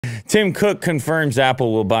Tim Cook confirms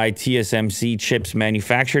Apple will buy TSMC chips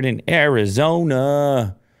manufactured in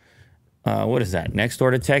Arizona. What is that? Next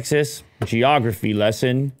door to Texas? Geography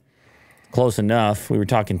lesson. Close enough. We were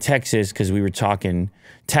talking Texas because we were talking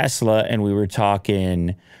Tesla and we were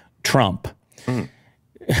talking Trump.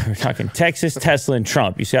 We're talking Texas, Tesla, and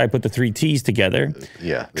Trump. You see how I put the three T's together?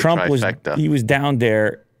 Yeah. Trump trifecta. he was down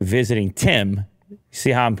there visiting Tim.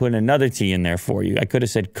 See how I'm putting another T in there for you? I could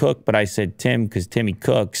have said Cook, but I said Tim because Timmy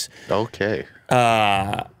cooks. Okay.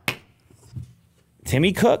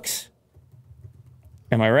 Timmy cooks?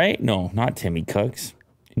 Am I right? No, not Timmy cooks.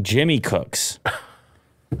 Jimmy Cooks.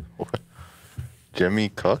 Jimmy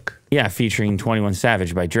Cook? Yeah, featuring 21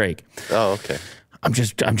 Savage by Drake. Oh, okay. I'm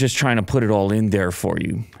just trying to put it all in there for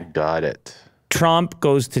you. Got it. Trump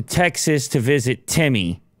goes to Texas to visit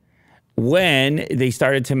Timmy when they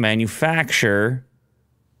started to manufacture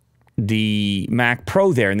the Mac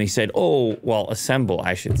Pro there. And they said, oh, well, assemble,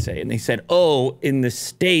 I should say. And they said, oh, in the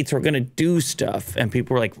States, we're going to do stuff. And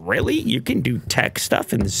people were like, really? You can do tech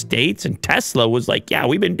stuff in the States? And Tesla was like, yeah,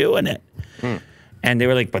 we've been doing it. And they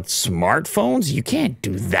were like, but smartphones? You can't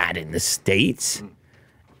do that in the States.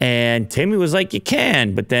 And Timmy was like, you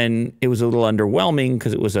can. But then it was a little underwhelming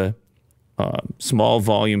because it was a small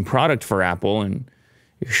volume product for Apple. And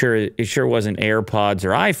it sure wasn't AirPods or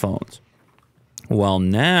iPhones. Well,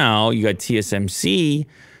 now you got TSMC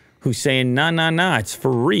who's saying, nah, it's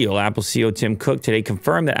for real. Apple CEO Tim Cook today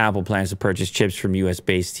confirmed that Apple plans to purchase chips from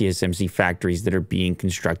U.S.-based TSMC factories that are being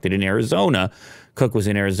constructed in Arizona. Cook was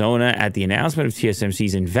in Arizona at the announcement of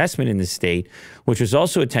TSMC's investment in the state, which was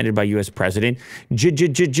also attended by U.S. President Joey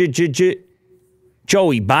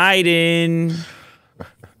Biden.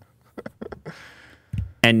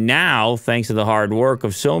 And now, thanks to the hard work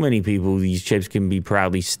of so many people, these chips can be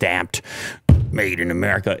proudly stamped, made in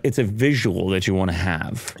America. It's a visual that you want to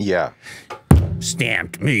have. Yeah.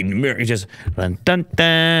 Stamped, made in America. Just dun, dun,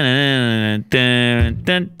 dun, dun,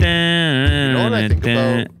 dun, dun, You know what I think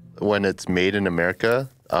about when it's made in America?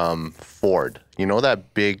 Ford. You know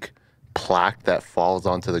that big plaque that falls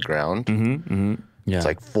onto the ground? Yeah. It's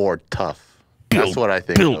like Ford Tough. That's what I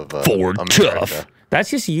think of Ford America. Tough. That's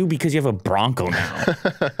just you because you have a Bronco now.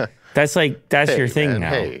 That's your thing man,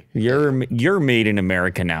 now. hey. You're made in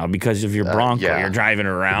America now because of your Bronco. yeah. You're driving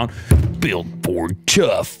around, built Ford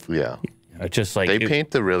Tough. Yeah. It's just like They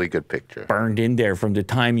paint a really good picture. burned in there from the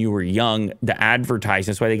time you were young. The advertising,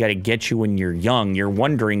 that's why they got to get you when you're young. You're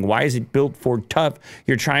wondering, why is it built Ford Tough?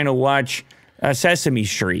 You're trying to watch Sesame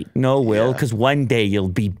Street. No, Will, because one day you'll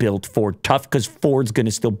be built Ford Tough because Ford's going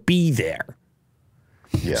to still be there.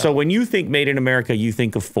 Yeah. So when you think made in America, you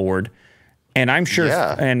think of Ford. And I'm sure,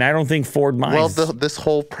 Yeah. and I don't think Ford minds. Well, this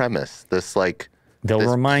whole premise, this like They'll this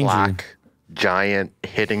remind you. plaque, giant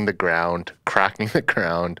hitting the ground, cracking the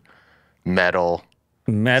ground, metal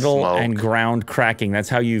smoke. and ground cracking. That's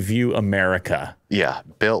how you view America. Yeah,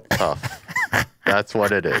 built tough. That's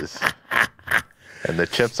what it is. And the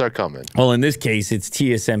chips are coming. Well, in this case, it's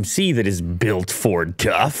TSMC that is built Ford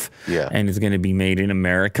Tough. Yeah. And it's going to be made in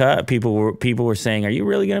America. People were saying, are you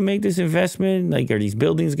really going to make this investment? Like, are these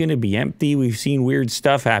buildings going to be empty? We've seen weird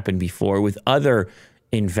stuff happen before with other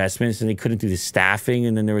investments, and they couldn't do the staffing.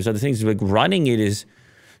 And then there was other things. Like, running it is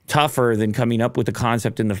tougher than coming up with the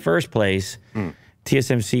concept in the first place.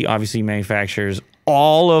 TSMC obviously manufactures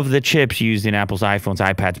all of the chips used in Apple's iPhones,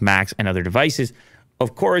 iPads, Macs, and other devices.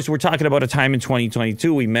 Of course, we're talking about a time in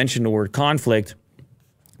 2022. We mentioned the word conflict,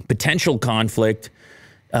 potential conflict,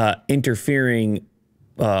 interfering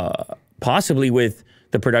possibly with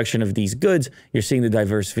the production of these goods. You're seeing the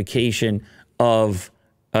diversification of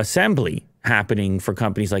assembly happening for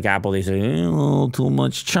companies like Apple. They say, a little too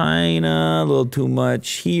much China, a little too much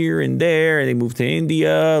here and there. They move to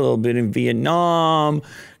India, a little bit in Vietnam,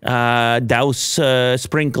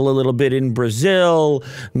 sprinkle a little bit in Brazil.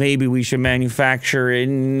 Maybe we should manufacture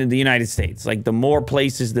in the United States. Like, the more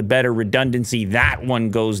places, the better redundancy. That one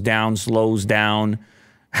goes down, slows down.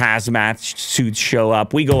 Hazmat suits show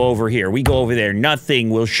up. We go over here. We go over there. Nothing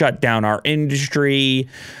will shut down our industry.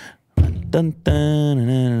 I wonder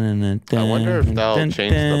if that'll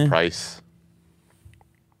change the price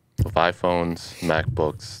of iPhones,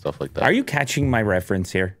 MacBooks, stuff like that. Are you catching my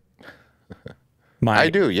reference here? I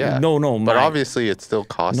do, yeah. No, but obviously it still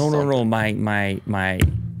costs. No. Like,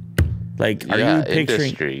 are you picturing?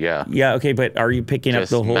 Industry, yeah. Yeah, okay, but are you picking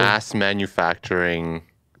Just up the whole mass manufacturing?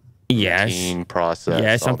 Routine process.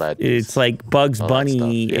 Yes, all that. It's like Bugs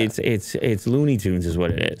Bunny. Stuff, yeah. It's Looney Tunes is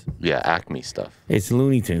what it is. Yeah, Acme stuff. It's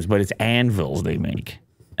Looney Tunes, but it's anvils they make.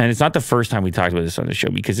 And it's not the first time we talked about this on the show,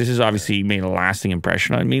 because this has obviously made a lasting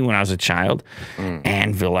impression on me when I was a child.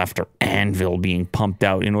 Anvil after anvil being pumped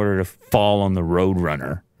out in order to fall on the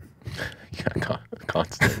Roadrunner. Yeah,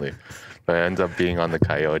 constantly. But it ends up being on the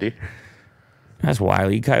Coyote. That's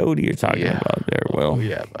Wile E. Coyote you're talking about there, Will. Oh,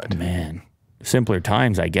 yeah, bud. Man, simpler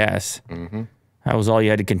times, I guess. That was all you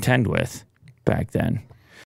had to contend with back then.